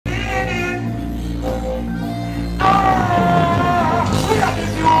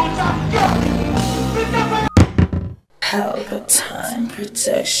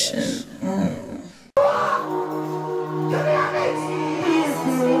protection. Just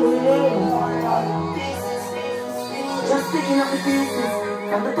picking up the pieces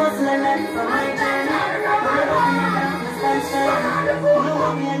from the puzzle and life from my journey. You know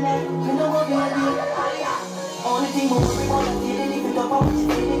what me and I, you know what me and I. Only thing we worry about is getting even top of what you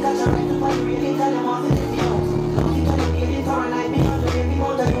feeling. Got your right to fight, really tell them all to live you out. You can get it for a night, beyond the baby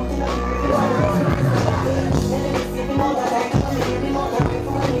more than you think of the baby for the rest of the day. And then it's giving all that I can, the baby more than right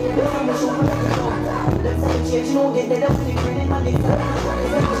for my name. From the show, let it go. Let's say change, you know, get the devil in the credit, man, it's a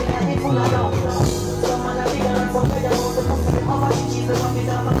it's full of love. Some man are bigger and some better, but the comes to the mama, she cheese, the one is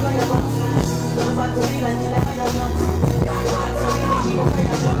up and play a box. Don't back to real until I find a gun. That's a really cheap of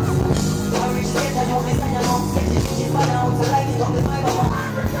fire shots. I reach straight, I don't miss any of them. Get the bitches bad out, so like it on the Bible.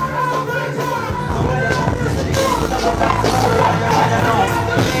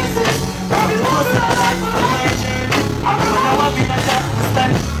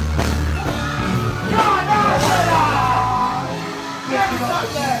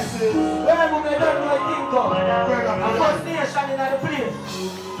 First nation in the place. He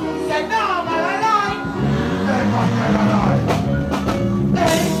said, no, man, I lie.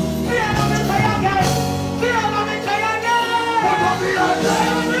 Hey, fear no me try again. Fear no me try again. What will be on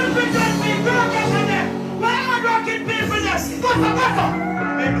there? Represent me, broken to them. My hard-working people there. Go.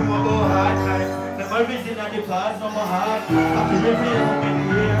 Me know about hard times. Never risen at the past, no more hard. After the place of many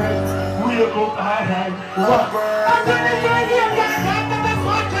years, we go hard time. What? I'm gonna get here, get it up to the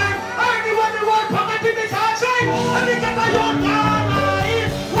smart time. Everyone the world, poverty, this hard time. And we get a young man.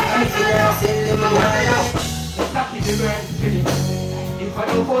 If I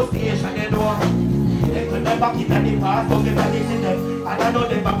do for station, they know they could never keep any past, but they can listen them. And I know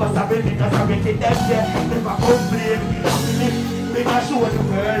they back us up in because I get them there. They back complain, they can show the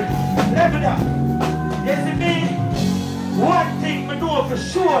world. Let me know. You see me? One thing I know for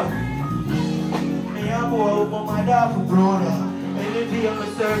sure. Me and boy with my dad for brother. And they be on the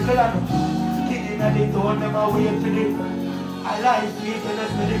circle and kidding at the door, never wait for them. I like it and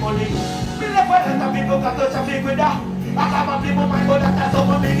that's the money. Me never let a people got touch a fig with that. I have a people my God that's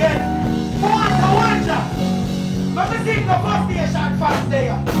over me again. Wonder. But me see the first station fast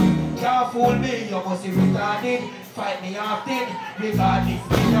there. Can't fool me, you must be retarded. Fight me often, because this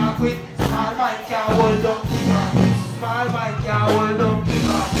me not quit. Small mind can't hold up. Small mind can't hold up.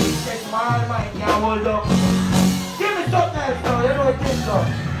 Small mind can't hold up. Give me something else now, you know what it is now.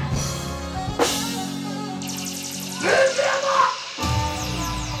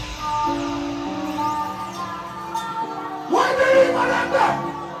 Why believe on them?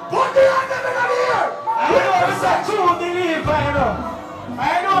 Put the hand in the ear! I know it's a true belief, I know. I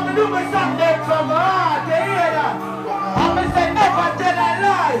know me do me something from my heart, you hear that? And me say never tell a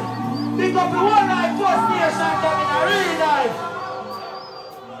lie. Pick up the one life, first nation, them in a real life.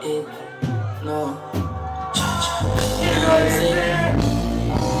 No. You know what I'm saying?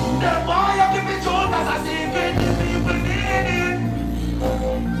 The boy you give me truth as a secret, the people need it.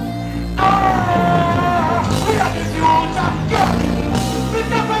 We are the future, yeah. We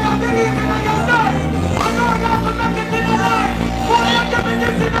never have believe in yourself. I know you have to make it in the life. Why you give me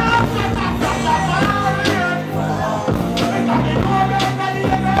this in the life?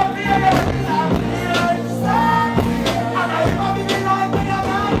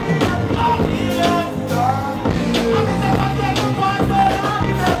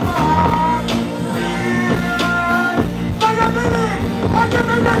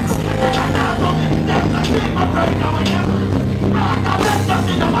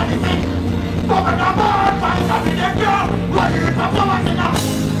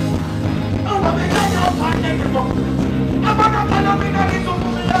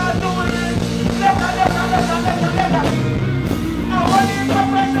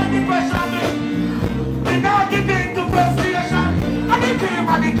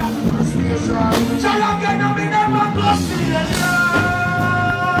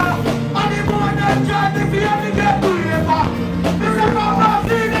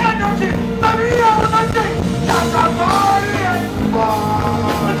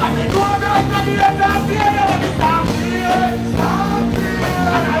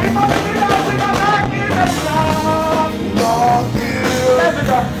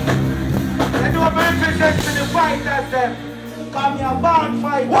 Come here, born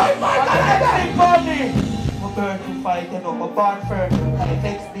fight. Why fight anything for me? I'm born to fight, you know. I'm born for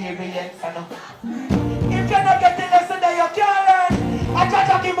the experience, you know. If you're not getting the lesson that you can't learn, I try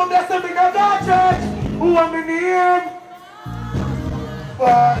to give you blessing in the God church. Who am I name?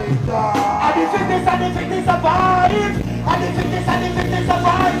 Fighter. And the fitness survive. And the fitness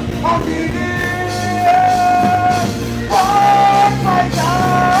survive. I'm the name. fighter.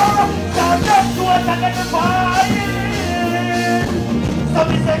 Stand up to us and let the fight. So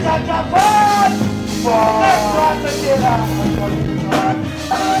we say Jaja fight. Let's run together.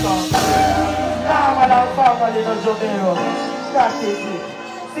 Nah, man, I'm family no Jomero. That is it.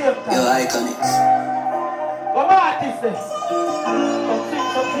 Same time. You're iconic. What artist is?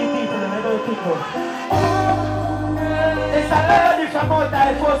 Some three people and I don't think of. It's a melody from out of the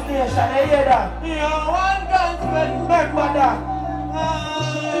First Nation, you hear that? You're one gunsman, remember that?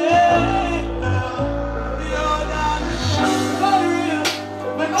 You're that. For real.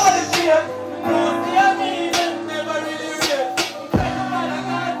 When all the fear, don't see me, them never really real.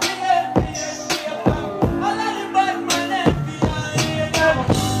 All of the bad men,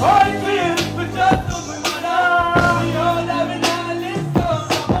 all feel, we just do me mother. We all have in our list, but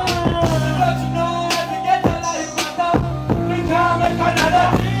you know how to get a life matter. We can't make another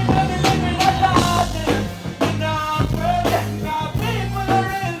dream, and we live in a darkness. We not pray, now people are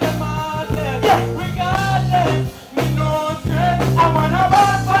real, them are dead. Regardless, we know stress. I wanna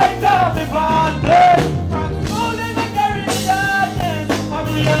bad fight up the bad place. Controlling the carry darkness. I'm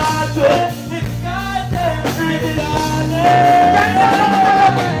real hard way, it's darkness, really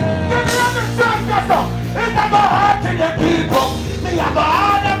it's never hard to the people. Me have a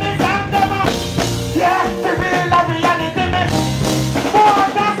hard and me stand them up. Yeah, the real and reality me. More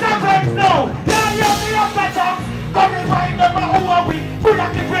than severance now. Yeah, me up the top. Come and find them who are we. Put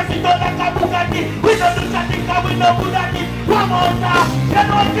up the president like a Bugatti. We don't do nothing cause we know Bugatti. One more time. You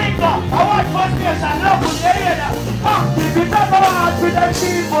know thinker. I want First Nation. Love you hear that. If it's never hard to the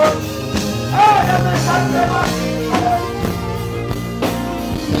people. Oh, them me stand them up.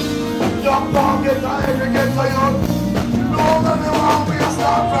 Young dog get tired, we get tired. No, that they want me a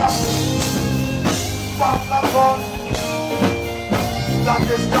start rap. Pop that gun. That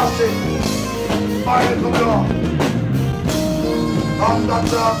is JAHSHII. Fire to blow. On that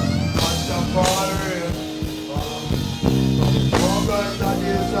job. On the fire. Oh, guys, that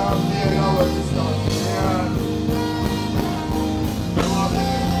is up there. I want to start.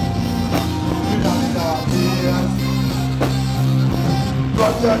 Yeah.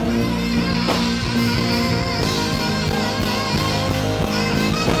 Protect me.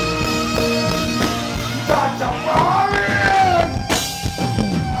 That's a warrior.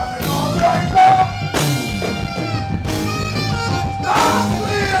 I'm an all right now. Stop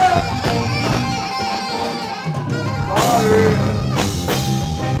here. Warrior.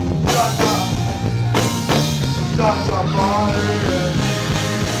 That's a warrior.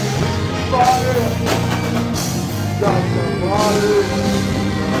 Warrior. That's a warrior.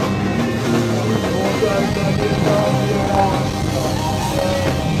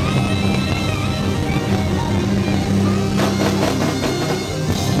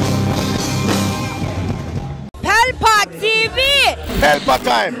 Pelpa TV! Pelpa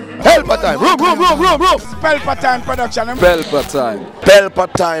time! Pelpa time! Room! Pelpa time production! Pelpa time. Pelpa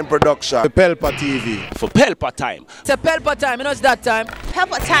time production! Pelpa TV! For Pelpa time. It's a Pelpa time, you know it's that time.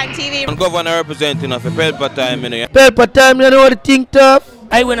 Pelpa time TV. I'm governor representing of a Pelpa time, you know. Pelpa time, you know what the thing tough?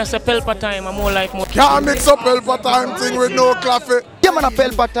 I when I say Pelpa time, I'm more like more. Can't mix up Pelpa time thing with no coffee. Yeah, man, a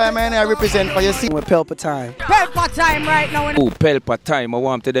Pelpa time, and I represent for you. See, we're Pelpa time. Pelpa time right now. Oh, Pelpa time, I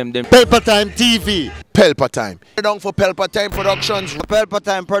want to them. Pelpa time TV! Pelpa time. Down for Pelpa time productions. Pelpa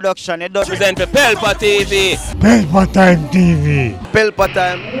time production. It does Represent for Pelpa TV. Pelpa time TV. Pelpa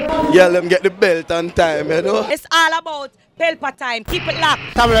time. Yeah, let them get the belt on time, you know. It's all about Pelpa time. Keep it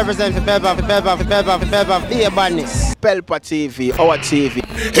locked. Come represent for Pelpa, be a badness. Pelpa TV, our TV.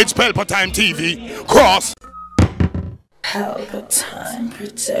 It's Pelpa time TV. Cross. Pelpa time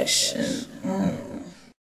protection.